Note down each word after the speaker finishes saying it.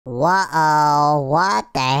Whoa,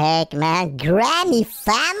 what the heck, man? Granny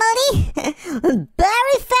family?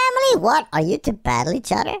 Barry family? What? Are you to battle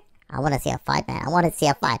each other? I want to see a fight, man. I want to see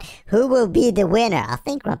a fight. Who will be the winner? I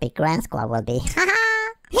think Grumpy Gran Squad will be.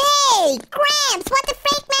 Hey, Gramps! What the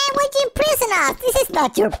freak, man? Why'd you imprison us? This is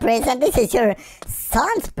not your prison. This is your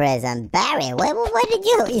son's prison. Barry, where did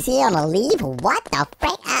you? Is he on a leave? What the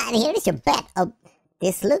freak? And here is your bed. Oh,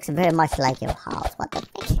 this looks very much like your house. What the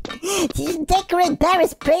freak? Did you decorate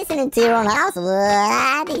Barry's prison into your own house?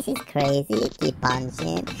 What? This is crazy. Keep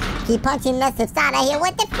punching. Keep punching. Let's get out of here.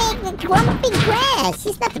 What the freak? Grumpy Gran.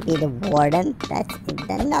 She's not to be the warden.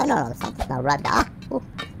 No. Something's not right. Ooh,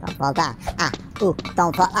 don't fall down. Ooh,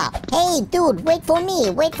 don't fall up. Hey, dude, wait for me.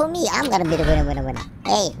 I'm gonna be the winner.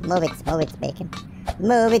 Hey, move it, Bacon.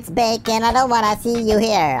 Move it, Bacon. I don't wanna see you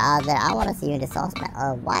here. I wanna see you in the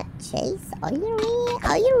saucepan. What? Chase? Are you real?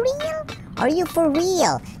 Are you for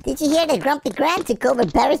real? Did you hear that Grumpy Gran took over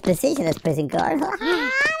Barry's position as prison guard? Oh my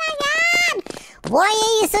god! Why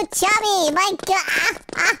are you so chubby? My god!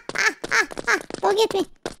 Don't get me.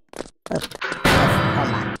 Oh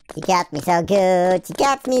my. You got me so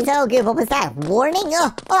good. What was that? Warning?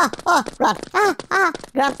 Run.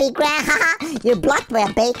 Grumpy Gran. You're blocked by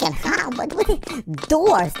a bacon. What the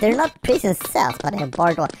doors? They're not prison cells, but they're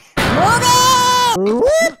bar doors. Move it!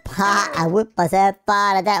 Whoop! I whoop myself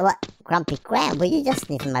out of that. What? Grumpy Gran, were you just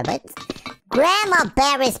sniffing my butt? Grandma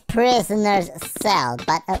Barry's prisoner's cell.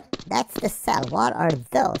 But that's the cell. What are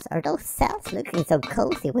those? Are those cells looking so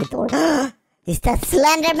cozy with doors? Is that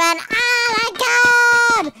Slenderman? Oh my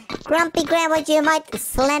god! Grumpy Gran, would you invite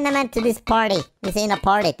Slenderman to this party? This ain't a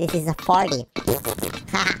party, this is a party.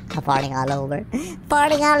 I'm farting all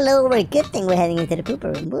over. Good thing we're heading into the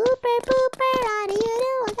pooper room. Pooper, how do you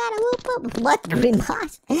do? I got a whoop. What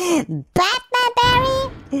grimace? Batman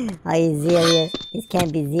Barry? Are you serious? This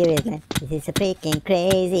can't be serious, man. This is freaking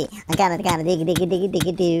crazy. I gotta diggy.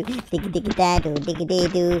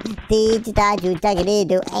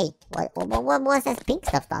 Hey, what was that pink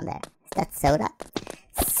stuff down there? Is that soda?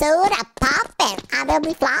 Soda poppin', I will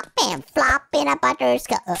be flopping a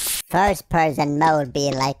butterscotch. First person mode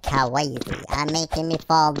be like crazy. I'm making me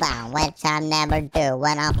fall down, which I never do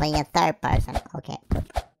when I'm playing third person. Okay.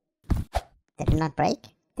 Did it not break?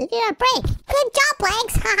 Good job,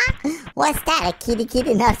 Planks! What's that? A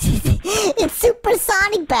kitty? No, it's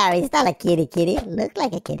supersonic Barry. It's not a kitty. Look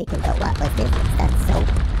like a kitty. But what was this?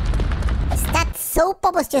 Is that soap I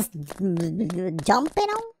was just jumping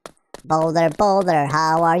on? Boulder,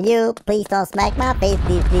 how are you? Please don't smack my face,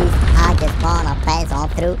 please. I just wanna pass on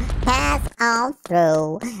through.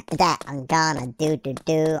 That I'm gonna do.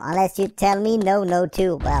 Unless you tell me no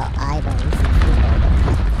too. Well, I don't listen to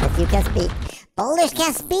boulders. But you can speak. Boulders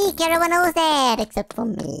can speak, everyone knows that. Except for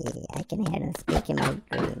me. I can hear them speak in my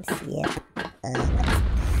dreams. Yep.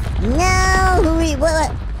 No,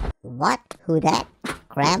 what? Who that?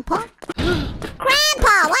 Grandpa?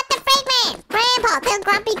 Grandpa! What the freak, man? Grandpa, tell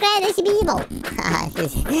Grumpy Gran is evil.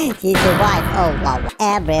 She's your wife. Oh, wow.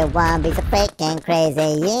 Everyone be so freaking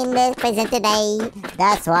crazy in this prison today.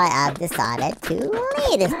 That's why I've decided to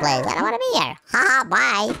leave this place. I don't want to be here.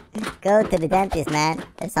 Bye. Go to the dentist, man.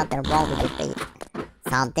 There's something wrong with your feet.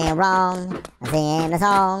 Something wrong. I'm singing a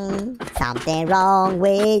song. Something wrong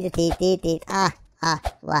with your teeth.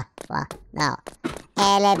 What? Now.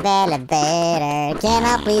 Elevator, can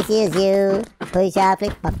I please use you? Push up,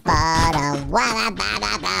 click my bottom.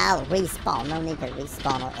 Respawn, no need to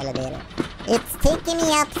respawn or elevator. It's taking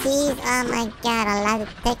me up, please. Oh my god, a lot of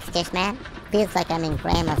textures, man. Feels like I'm in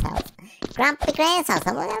Grandma's house. Grumpy Gran's house.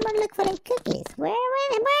 I'm gonna look for the cookies. Where are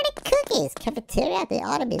the cookies? Cafeteria, they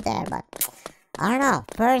ought to be there, but I don't know.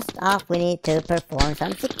 First off, we need to perform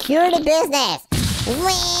some security business.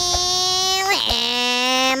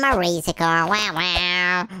 My race car. I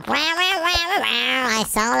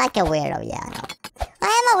sound like a weirdo, yeah, I know. I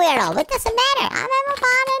am a weirdo, but it doesn't matter. I'm ever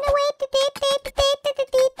fun anyway.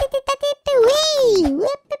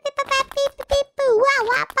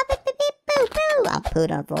 I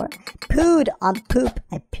pooed on the floor.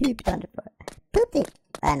 I pooped on the floor. Pooped it.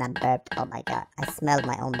 And I burped. Oh my god. I smelled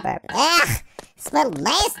my own burp. Ugh! Smelled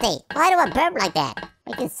nasty. Why do I burp like that?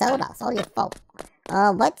 Making soda. It's all your fault.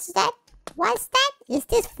 What's that? What's that? Is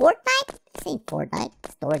this Fortnite? This ain't Fortnite.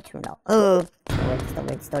 Storage room. Oh,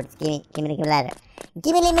 storage. Give me ladder.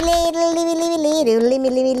 Give me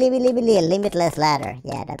limitless ladder.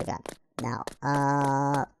 Yeah, that's good. Now,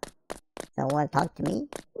 don't want to talk to me?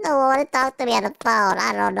 No one want to talk to me on the phone.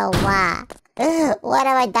 I don't know why. What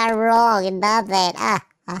have I done wrong? Nothing.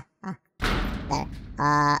 There.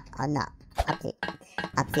 No.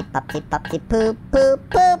 Upsy, poop.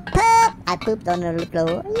 I pooped on the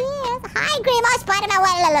floor. Yes. Hi, Grandma Spider-Man.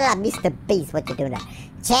 What? Mr. Beast, what you doing there?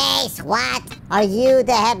 Chase, what? Are you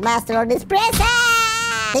the headmaster of this prison?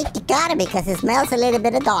 I think you gotta be, because it smells a little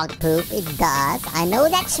bit of dog poop. It does. I know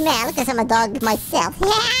that smell, because I'm a dog myself.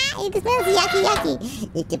 Yeah, it smells yucky.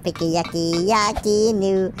 Icky picky yucky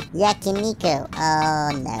new yucky Nico.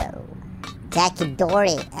 Oh no. Jackie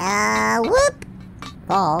Dory. Whoop.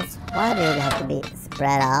 Balls. Why do they have to be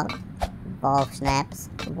spread out? Ball snaps.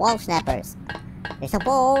 Wall snappers. There's a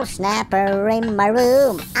ball snapper in my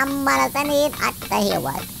room. I'm gonna send it at the here.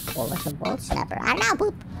 What? What was a ball snapper? I know,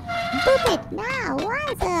 boop. Boop it now.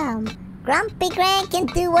 Awesome. Grumpy Gran can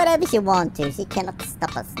do whatever she wants to. She cannot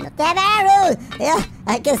stop us. Yeah,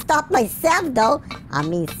 I can stop myself though. I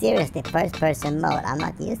mean, seriously, first person mode. I'm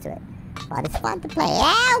not used to it. But it's fun to play.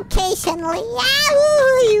 Yeah, occasionally.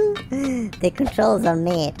 Yeah, the controls are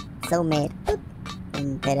made. So made. Boop.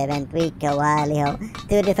 Into the vent we go, wily ho.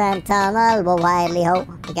 To the fan tunnel, whoa, wily ho.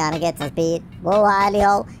 We're gonna get some speed, whoa, wily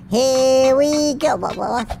ho. Here we go.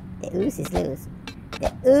 What? The ooze is loose.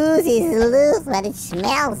 The ooze is loose, but it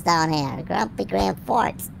smells down here. Grumpy Gran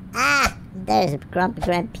farts. Ah, there's Grumpy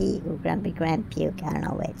Gran pee. Or Grumpy Gran puke. I don't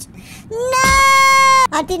know which. No!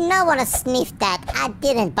 I did not want to sniff that. I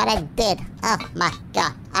didn't, but I did. Oh my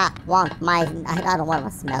god. I don't want my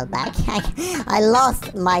smell back. I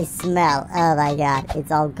lost my smell. Oh my god.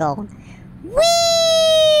 It's all gone. Woo!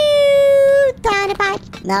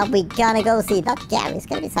 Dynamite. Now we gonna go see Dr. Gary. It's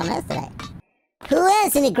gonna be someone else today. Who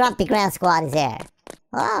else in the Grumpy Gran squad is here?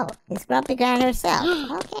 Oh, it's Grumpy Gran herself.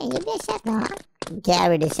 Okay, you be a chef now, huh?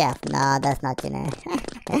 Gary the chef. No, that's not your name.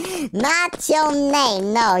 Not your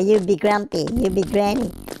name. No, you be Grumpy. You be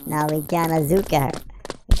Granny. Now we gonna Zuka her.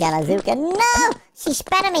 We gonna Zuka. No! She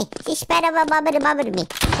spat at me. She spat at me.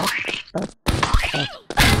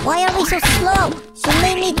 Why are we so slow? She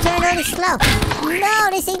made me turn really slow. No,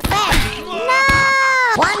 this ain't fair. No!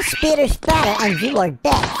 One spitter spatter and you are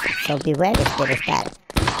dead. So beware the spitter spatter.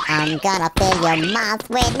 I'm gonna fill your mouth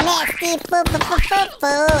with nasty food.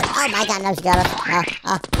 Oh my god, no, she got her.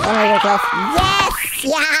 Yes,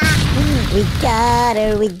 yeah. We got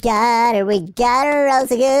her, oh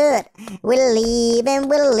so good. We're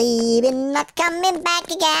leaving, not coming back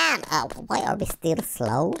again. Oh, why are we still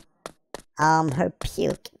slow? Her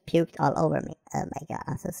puked all over me. Oh my god,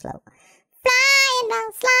 I'm so slow. Flying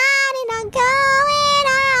down, sliding on,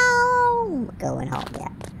 going home,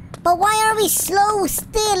 yeah. But why are we slow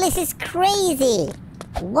still? This is crazy.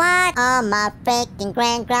 What? Oh, my freaking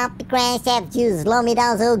Grumpy Gran chef, you slow me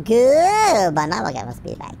down so good. But now I got my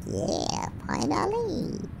speed back. Yeah,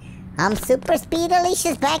 finally. I'm super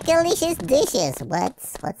speed-delicious, back-delicious dishes.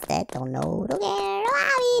 What's that? Don't know. Don't care.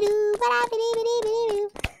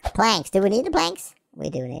 Planks. Do we need the planks?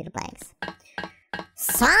 We do need the planks.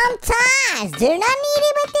 Sometimes they're not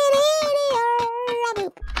needed, but they're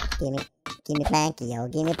needed. Give me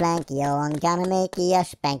planky, yo. I'm gonna make you a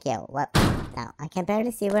spank, yo. What? Now, I can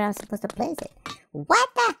barely see where I'm supposed to place it. What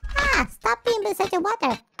the? Stop being such a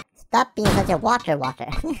water. Stop being such a water.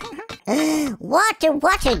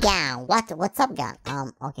 water gown. What's up, gown?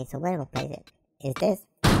 Okay, so where do I place it? Is this?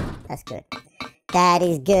 That's good. That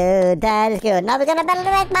is good. Now we're gonna battle the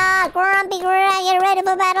red mark. Grumpy Gran, get ready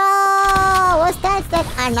for battle. What's that? Is that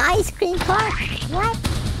an ice cream cart? What?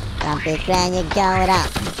 Grumpy Gran, you're going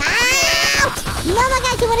up. No, my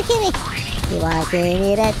god, she wanna kill me. She wanna kill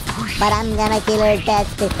me, that. But I'm gonna kill her dead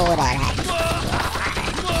before that happens.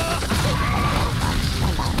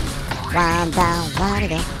 One down, one to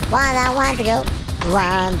go. One down, one to go.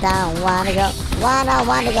 One down, one to go. One down,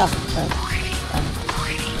 one to go.